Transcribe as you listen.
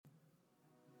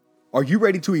Are you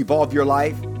ready to evolve your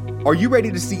life? Are you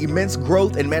ready to see immense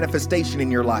growth and manifestation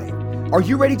in your life? Are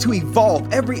you ready to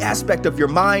evolve every aspect of your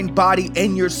mind, body,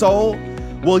 and your soul?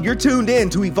 Well, you're tuned in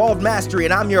to Evolved Mastery,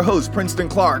 and I'm your host, Princeton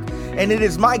Clark, and it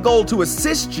is my goal to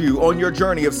assist you on your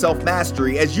journey of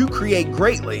self-mastery as you create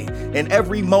greatly in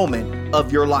every moment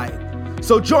of your life.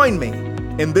 So join me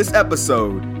in this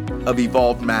episode of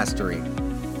Evolved Mastery.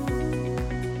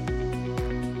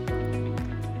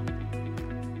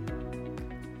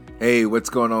 Hey, what's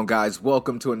going on, guys?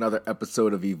 Welcome to another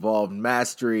episode of Evolved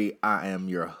Mastery. I am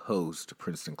your host,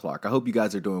 Princeton Clark. I hope you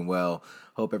guys are doing well.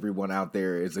 Hope everyone out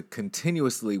there is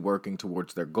continuously working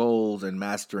towards their goals and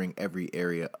mastering every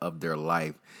area of their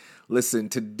life. Listen,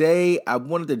 today I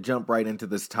wanted to jump right into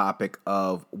this topic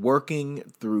of working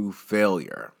through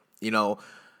failure.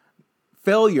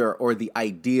 Failure, or the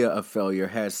idea of failure,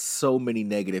 has so many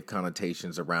negative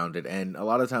connotations around it. And a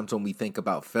lot of times when we think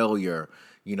about failure,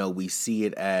 we see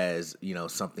it as,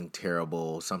 something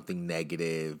terrible, something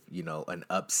negative, an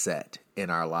upset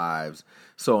in our lives,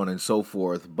 so on and so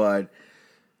forth. But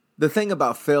the thing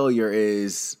about failure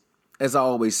is, as I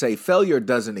always say, failure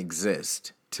doesn't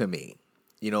exist to me.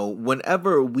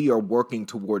 Whenever we are working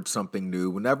towards something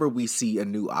new, whenever we see a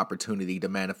new opportunity to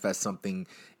manifest something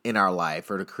in our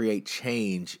life or to create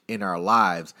change in our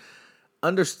lives,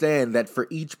 understand that for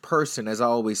each person, as I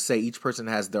always say, each person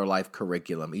has their life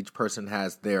curriculum. Each person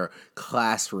has their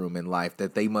classroom in life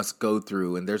that they must go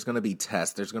through. And there's going to be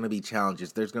tests. There's going to be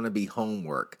challenges. There's going to be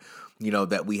homework,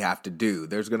 that we have to do.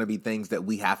 There's going to be things that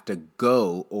we have to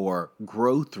go or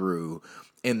grow through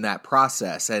in that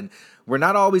process. And we're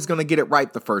not always going to get it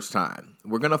right the first time.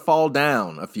 We're going to fall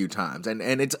down a few times, and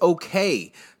it's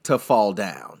okay to fall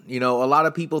down. A lot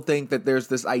of people think that there's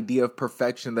this idea of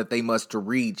perfection that they must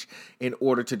reach in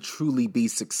order to truly be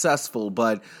successful.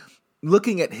 But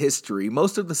looking at history,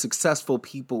 most of the successful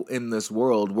people in this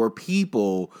world were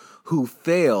people who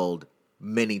failed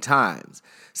many times.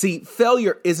 See,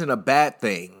 failure isn't a bad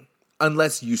thing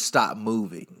unless you stop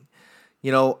moving.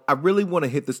 I really want to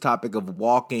hit this topic of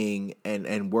walking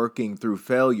and working through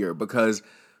failure, because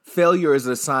failure is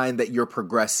a sign that you're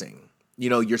progressing.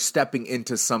 You're stepping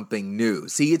into something new.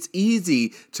 See, it's easy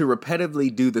to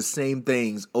repetitively do the same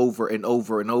things over and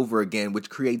over and over again,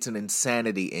 which creates an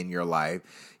insanity in your life.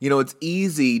 It's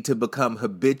easy to become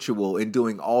habitual in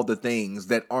doing all the things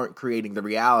that aren't creating the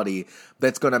reality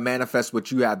that's going to manifest what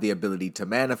you have the ability to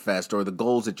manifest, or the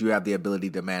goals that you have the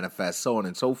ability to manifest, so on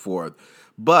and so forth.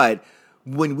 But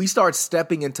when we start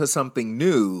stepping into something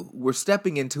new, we're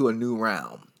stepping into a new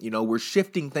realm. We're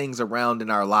shifting things around in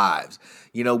our lives.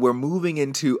 We're moving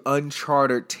into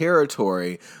uncharted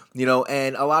territory,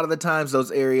 and a lot of the times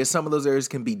some of those areas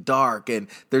can be dark, and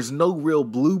there's no real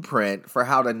blueprint for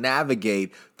how to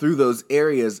navigate through those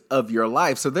areas of your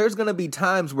life. So there's going to be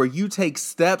times where you take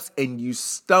steps and you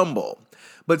stumble.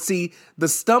 But see, the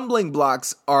stumbling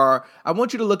blocks I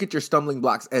want you to look at your stumbling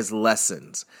blocks as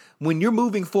lessons. When you're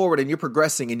moving forward and you're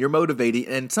progressing and you're motivated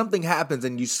and something happens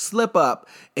and you slip up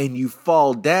and you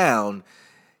fall down,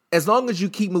 as long as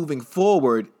you keep moving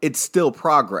forward, it's still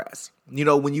progress.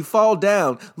 When you fall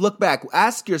down, look back,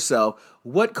 ask yourself,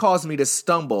 what caused me to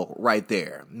stumble right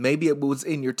there? Maybe it was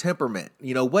in your temperament.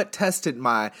 What tested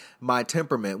my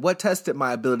temperament? What tested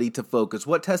my ability to focus?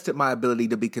 What tested my ability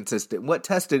to be consistent? What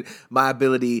tested my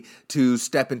ability to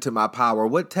step into my power?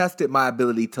 What tested my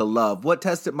ability to love? What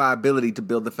tested my ability to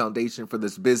build the foundation for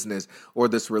this business or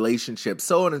this relationship?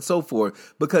 So on and so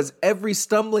forth. Because every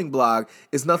stumbling block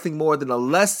is nothing more than a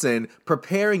lesson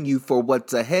preparing you for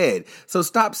what's ahead. So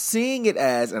stop seeing it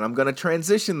as, and I'm going to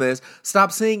transition this,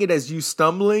 stop seeing it as you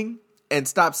stumbling, and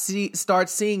start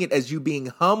seeing it as you being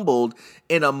humbled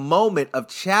in a moment of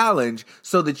challenge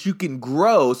so that you can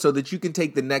grow, so that you can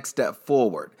take the next step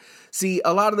forward. See,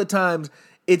 a lot of the times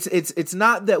it's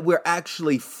not that we're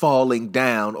actually falling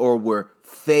down or we're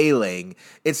failing.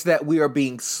 It's that we are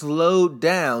being slowed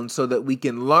down so that we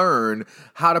can learn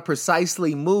how to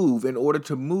precisely move in order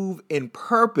to move in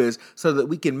purpose so that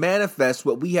we can manifest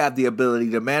what we have the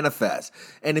ability to manifest.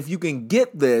 And if you can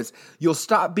get this, you'll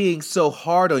stop being so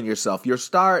hard on yourself. You'll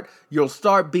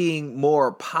start being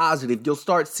more positive. You'll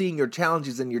start seeing your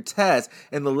challenges and your tests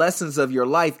and the lessons of your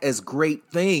life as great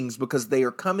things, because they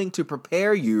are coming to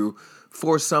prepare you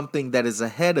for something that is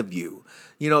ahead of you.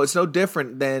 It's no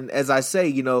different than, as I say,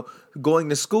 going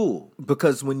to school,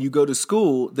 because when you go to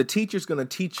school, the teacher's going to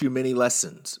teach you many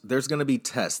lessons. There's going to be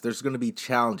tests. There's going to be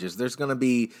challenges. There's going to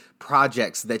be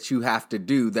projects that you have to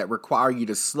do that require you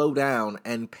to slow down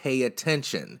and pay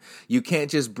attention. You can't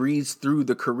just breeze through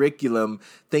the curriculum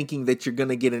thinking that you're going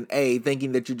to get an A,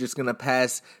 thinking that you're just going to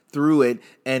pass through it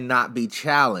and not be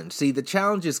challenged. See, the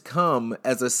challenges come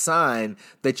as a sign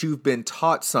that you've been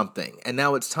taught something, and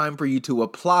now it's time for you to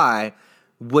apply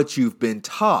what you've been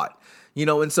taught.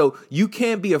 And so you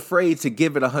can't be afraid to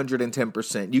give it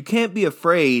 110%. You can't be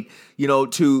afraid,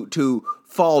 to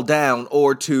fall down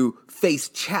or to face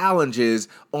challenges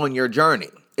on your journey.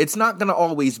 It's not going to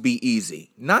always be easy.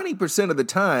 90% of the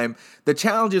time, the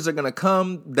challenges are going to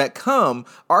come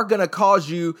are going to cause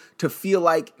you to feel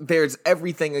like there's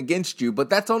everything against you. But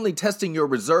that's only testing your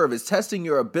reserve. It's testing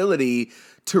your ability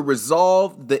to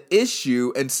resolve the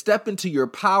issue and step into your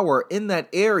power in that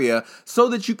area so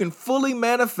that you can fully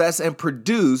manifest and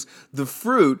produce the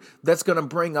fruit that's going to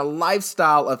bring a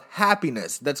lifestyle of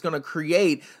happiness, that's going to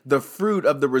create the fruit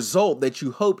of the result that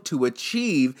you hope to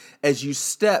achieve as you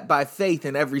step by faith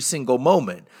in every single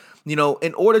moment.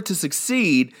 In order to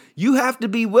succeed, you have to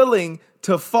be willing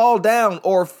to fall down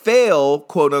or fail,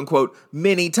 quote unquote,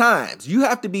 many times. You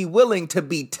have to be willing to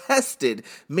be tested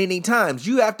many times.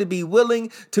 You have to be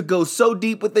willing to go so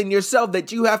deep within yourself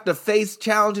that you have to face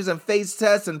challenges and face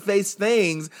tests and face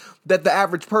things that the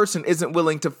average person isn't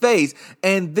willing to face.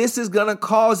 And this is going to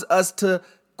cause us to,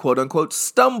 quote unquote,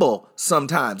 stumble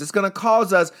sometimes. It's going to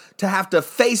cause us to have to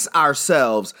face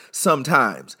ourselves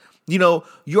sometimes.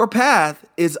 Your path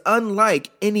is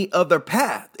unlike any other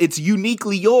path. It's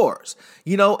uniquely yours,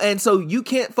 and so you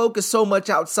can't focus so much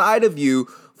outside of you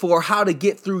for how to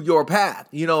get through your path,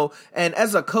 and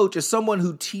as a coach, as someone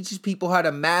who teaches people how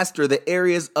to master the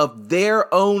areas of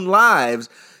their own lives,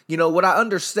 what I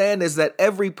understand is that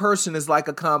every person is like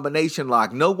a combination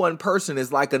lock. No one person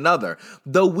is like another.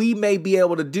 Though we may be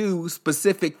able to do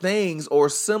specific things or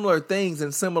similar things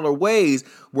in similar ways,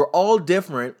 we're all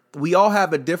different. We all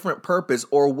have a different purpose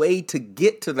or way to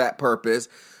get to that purpose.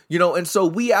 And so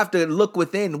we have to look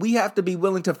within. We have to be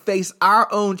willing to face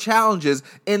our own challenges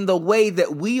in the way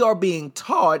that we are being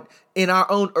taught in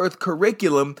our own earth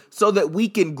curriculum so that we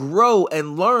can grow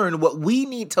and learn what we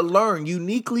need to learn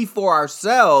uniquely for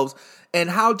ourselves and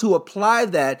how to apply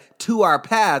that to our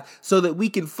path so that we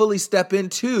can fully step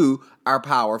into our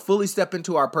power, fully step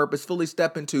into our purpose, fully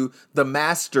step into the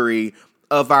mastery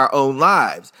of our own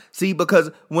lives. See,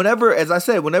 because whenever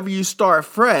you start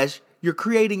fresh, you're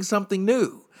creating something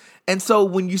new. And so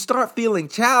when you start feeling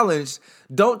challenged,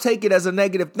 don't take it as a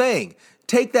negative thing.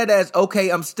 Take that as, okay,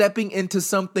 I'm stepping into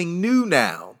something new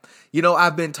now.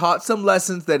 I've been taught some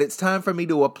lessons that it's time for me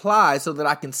to apply so that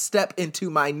I can step into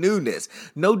my newness.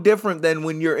 No different than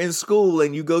when you're in school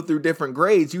and you go through different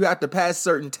grades. You have to pass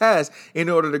certain tests in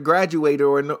order to graduate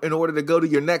or in order to go to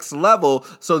your next level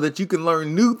so that you can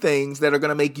learn new things that are going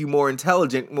to make you more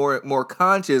intelligent, more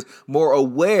conscious, more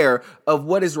aware of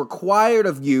what is required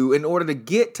of you in order to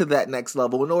get to that next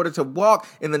level, in order to walk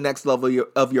in the next level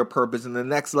of your purpose and the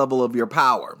next level of your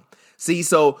power. See,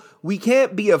 so we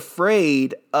can't be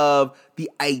afraid of the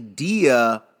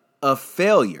idea of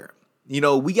failure.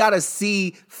 We got to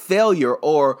see failure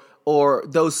or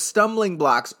those stumbling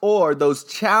blocks or those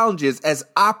challenges as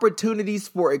opportunities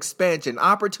for expansion,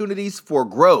 opportunities for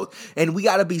growth. And we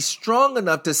got to be strong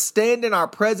enough to stand in our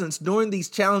presence during these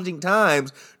challenging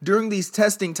times, during these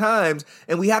testing times.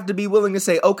 And we have to be willing to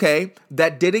say, okay,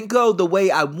 that didn't go the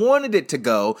way I wanted it to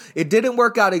go. It didn't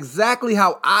work out exactly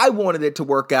how I wanted it to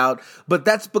work out, but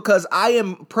that's because I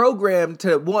am programmed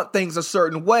to want things a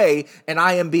certain way. And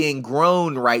I am being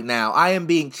grown right now. I am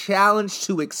being challenged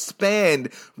to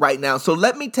expand right now. So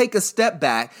let me take a step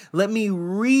back. Let me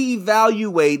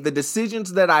reevaluate the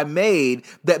decisions that I made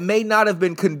that may not have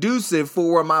been conducive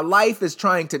for where my life is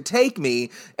trying to take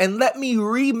me. And let me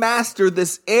remaster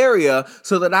this area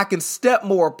so that I can step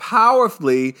more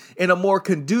powerfully in a more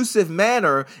conducive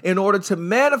manner in order to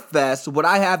manifest what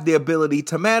I have the ability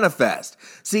to manifest.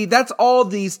 See, that's all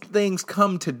these things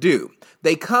come to do.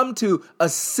 They come to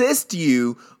assist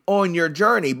you on your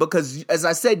journey because, as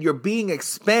I said, you're being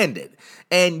expanded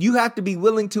and you have to be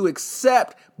willing to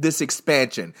accept this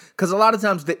expansion because a lot of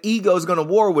times the ego is going to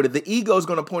war with it. The ego is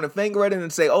going to point a finger at it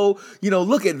and say, oh,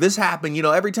 look at this happen.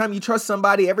 Every time you trust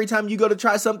somebody, every time you go to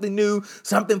try something new,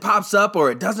 something pops up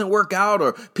or it doesn't work out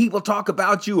or people talk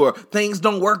about you or things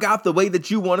don't work out the way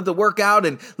that you wanted to work out.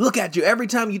 And look at you. Every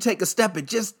time you take a step, it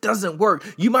just doesn't work.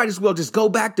 You might as well just go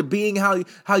back to being how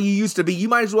you used to be. You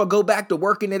might as well go back to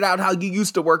working it out how you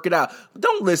used to work work it out.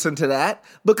 Don't listen to that,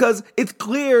 because it's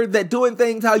clear that doing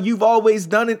things how you've always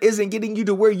done it isn't getting you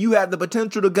to where you have the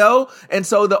potential to go. And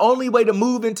so the only way to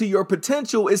move into your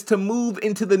potential is to move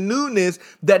into the newness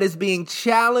that is being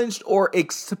challenged or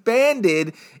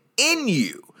expanded in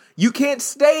you. You can't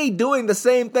stay doing the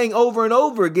same thing over and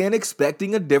over again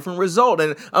expecting a different result.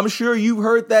 And I'm sure you've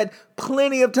heard that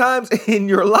plenty of times in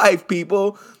your life,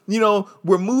 people.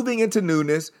 We're moving into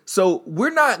newness, so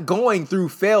we're not going through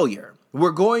failure.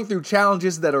 We're going through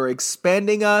challenges that are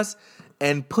expanding us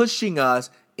and pushing us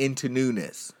into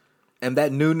newness. And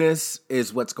that newness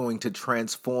is what's going to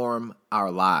transform our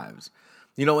lives.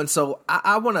 And so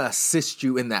I want to assist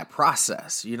you in that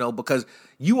process, because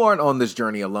you aren't on this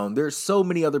journey alone. There's so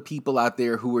many other people out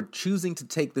there who are choosing to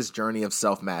take this journey of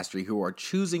self-mastery, who are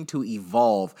choosing to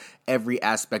evolve every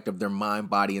aspect of their mind,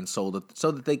 body, and soul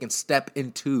so that they can step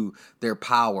into their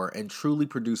power and truly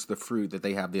produce the fruit that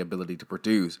they have the ability to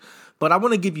produce. But I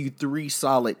want to give you 3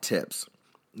 solid tips,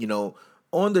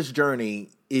 on this journey.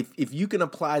 If you can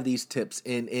apply these tips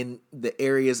in the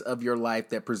areas of your life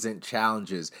that present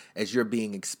challenges as you're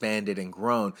being expanded and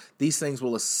grown, these things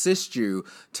will assist you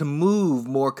to move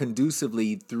more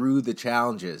conducively through the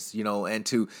challenges, and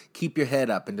to keep your head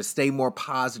up and to stay more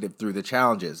positive through the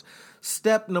challenges.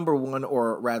 Step number 1,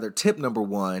 or rather tip number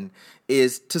 1,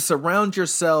 is to surround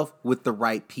yourself with the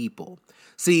right people.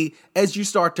 See, as you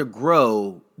start to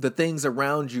grow, the things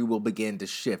around you will begin to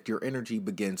shift. Your energy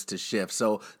begins to shift.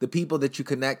 So the people that you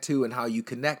connect to and how you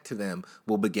connect to them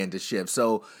will begin to shift.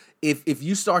 So if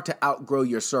you start to outgrow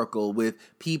your circle with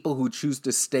people who choose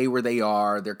to stay where they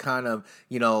are, they're kind of,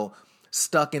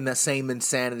 stuck in the same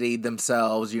insanity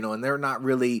themselves, and they're not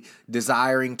really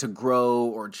desiring to grow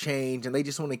or change, and they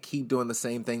just want to keep doing the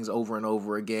same things over and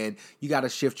over again, you got to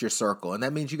shift your circle. And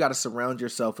that means you got to surround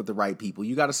yourself with the right people.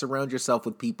 You got to surround yourself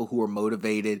with people who are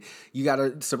motivated. You got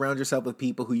to surround yourself with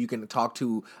people who you can talk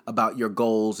to about your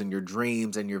goals and your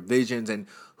dreams and your visions, and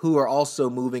who are also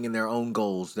moving in their own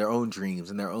goals, their own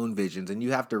dreams, and their own visions. And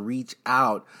you have to reach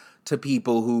out to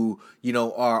people who,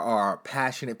 are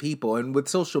passionate people. And with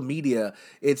social media,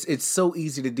 it's so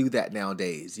easy to do that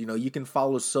nowadays. You can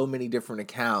follow so many different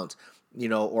accounts,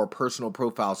 or personal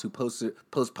profiles who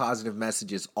post positive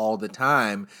messages all the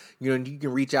time. And you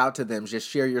can reach out to them, just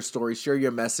share your story, share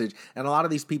your message, and a lot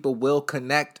of these people will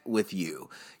connect with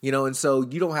you. And so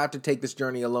you don't have to take this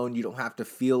journey alone. You don't have to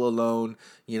feel alone,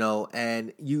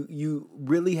 and you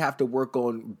really have to work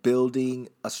on building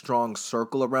a strong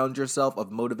circle around yourself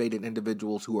of motivated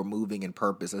individuals who are moving in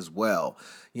purpose as well.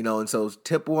 And so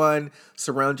tip 1,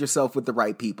 surround yourself with the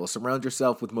right people. Surround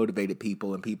yourself with motivated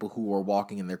people and people who are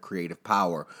walking in their creative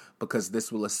power, because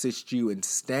this will assist you in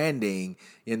standing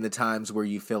in the times where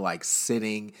you feel like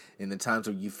sitting, in the times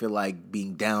where you feel like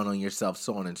being down on yourself,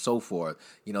 so on and so forth.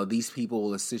 These people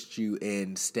will assist you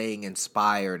in staying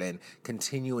inspired and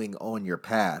continuing on your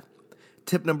path.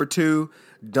 Tip number 2,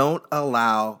 don't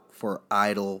allow for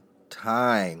idle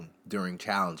time during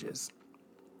challenges.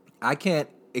 I can't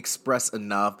express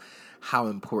enough how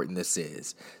important this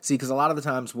is. See, because a lot of the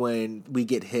times when we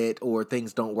get hit or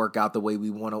things don't work out the way we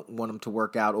want them to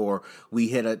work out, or we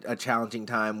hit a challenging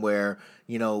time where,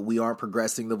 we aren't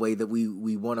progressing the way that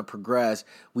we want to progress,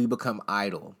 we become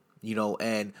idle.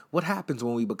 And what happens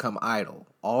when we become idle?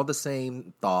 All the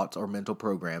same thoughts or mental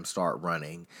programs start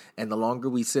running. And the longer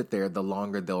we sit there, the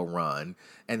longer they'll run.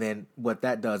 And then what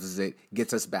that does is it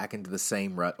gets us back into the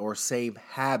same rut or same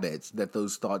habits that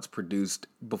those thoughts produced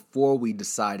before we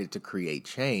decided to create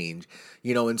change.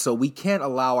 And so we can't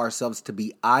allow ourselves to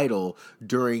be idle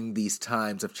during these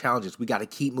times of challenges. We got to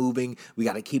keep moving. We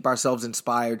got to keep ourselves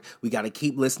inspired. We got to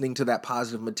keep listening to that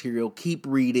positive material, keep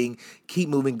reading, keep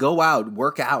moving, go out,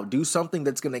 work out, do something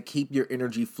that's going to keep your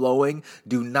energy flowing.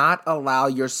 Do not allow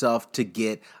yourself to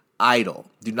get idle.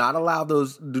 Do not allow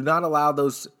those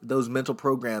mental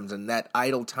programs and that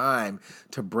idle time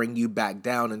to bring you back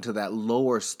down into that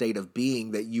lower state of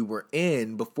being that you were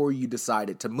in before you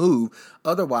decided to move.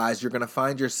 Otherwise, you're going to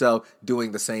find yourself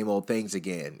doing the same old things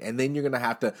again. And then you're going to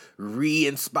have to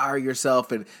re-inspire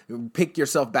yourself and pick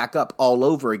yourself back up all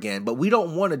over again. But we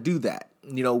don't want to do that.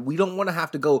 We don't want to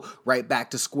have to go right back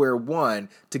to square one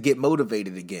to get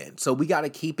motivated again. So we got to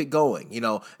keep it going,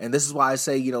 and this is why I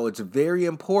say, it's very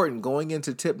important going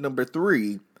into tip number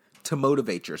 3 to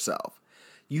motivate yourself.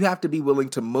 You have to be willing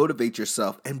to motivate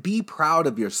yourself and be proud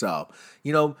of yourself.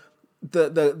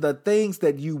 The things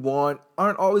that you want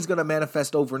aren't always going to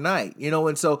manifest overnight,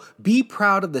 and so be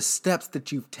proud of the steps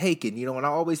that you've taken, and I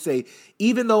always say,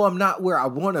 even though I'm not where I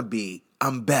want to be,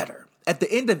 I'm better. At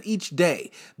the end of each day,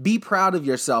 be proud of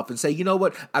yourself and say, you know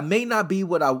what? I may not be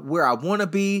where I want to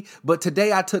be, but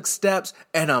today I took steps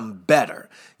and I'm better.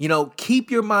 Keep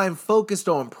your mind focused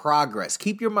on progress.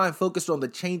 Keep your mind focused on the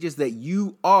changes that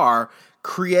you are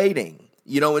creating.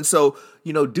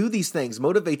 Do these things,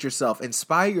 motivate yourself,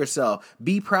 inspire yourself,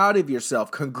 be proud of yourself,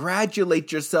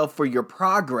 congratulate yourself for your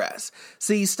progress.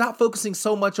 See, stop focusing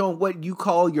so much on what you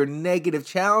call your negative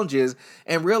challenges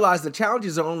and realize the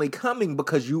challenges are only coming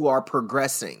because you are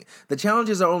progressing. The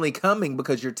challenges are only coming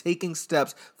because you're taking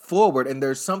steps forward and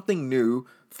there's something new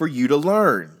for you to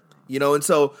learn.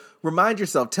 Remind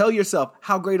yourself, tell yourself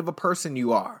how great of a person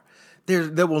you are.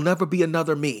 There will never be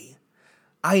another me.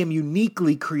 I am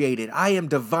uniquely created. I am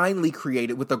divinely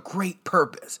created with a great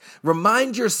purpose.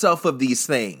 Remind yourself of these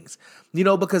things,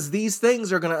 because these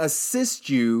things are going to assist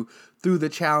you through the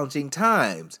challenging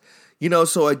times.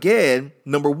 So again, tip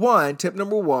number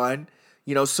one,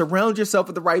 surround yourself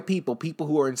with the right people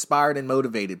who are inspired and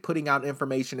motivated, putting out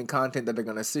information and content that are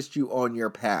going to assist you on your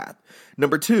path.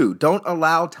 Number two, don't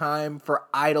allow time for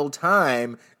idle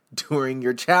time during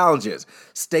your challenges.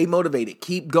 Stay motivated.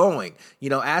 Keep going.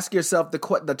 Ask yourself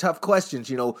the tough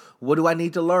questions. What do I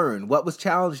need to learn? What was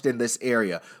challenged in this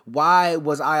area? Why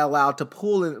was I allowed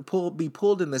to be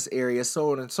pulled in this area?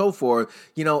 So on and so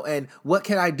forth. And what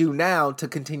can I do now to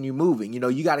continue moving?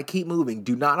 You got to keep moving.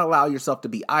 Do not allow yourself to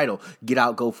be idle. Get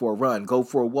out, go for a run, go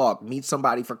for a walk, meet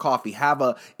somebody for coffee, have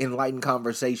a enlightened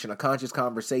conversation, a conscious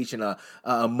conversation,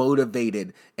 a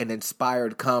motivated and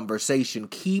inspired conversation.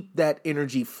 Keep that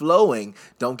energy flowing.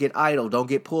 Don't get idle. Don't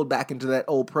get pulled back into that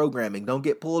old programming. Don't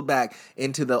get pulled back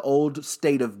into the old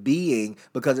state of being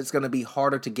because it's going to be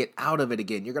harder to get out of it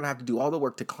again. You're going to have to do all the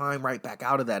work to climb right back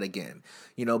out of that again,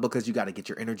 because you got to get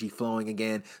your energy flowing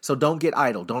again. So don't get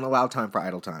idle. Don't allow time for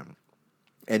idle time.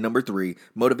 And number three,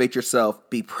 motivate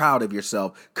yourself, be proud of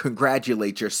yourself,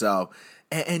 congratulate yourself,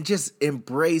 and just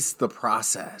embrace the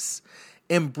process.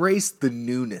 Embrace the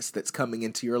newness that's coming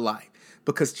into your life.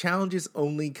 Because challenges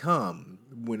only come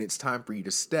when it's time for you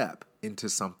to step into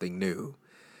something new.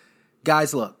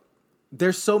 Guys, look,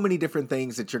 there's so many different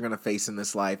things that you're going to face in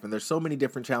this life, and there's so many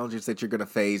different challenges that you're going to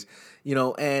face,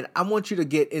 and I want you to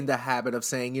get in the habit of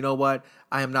saying, you know what?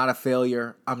 I am not a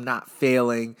failure. I'm not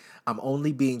failing. I'm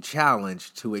only being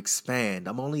challenged to expand.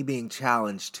 I'm only being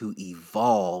challenged to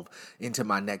evolve into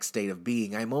my next state of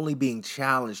being. I'm only being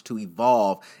challenged to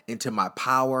evolve into my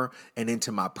power and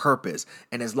into my purpose.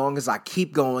 And as long as I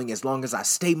keep going, as long as I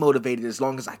stay motivated, as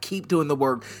long as I keep doing the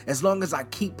work, as long as I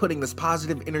keep putting this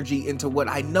positive energy into what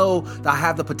I know that I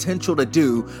have the potential to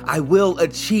do, I will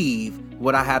achieve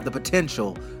what I have the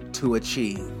potential to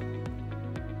achieve.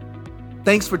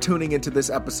 Thanks for tuning into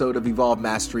this episode of Evolve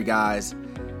Mastery, guys.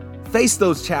 Face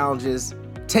those challenges,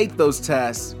 take those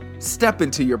tests, step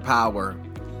into your power,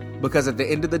 because at the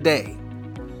end of the day,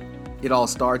 it all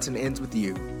starts and ends with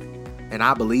you, and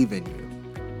I believe in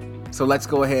you. So let's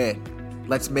go ahead.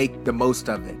 Let's make the most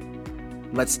of it.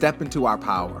 Let's step into our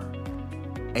power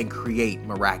and create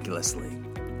miraculously.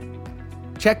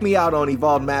 Check me out on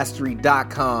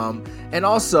evolvemastery.com and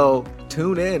also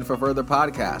tune in for further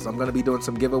podcasts. I'm going to be doing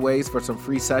some giveaways for some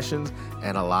free sessions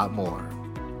and a lot more.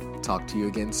 Talk to you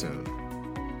again soon.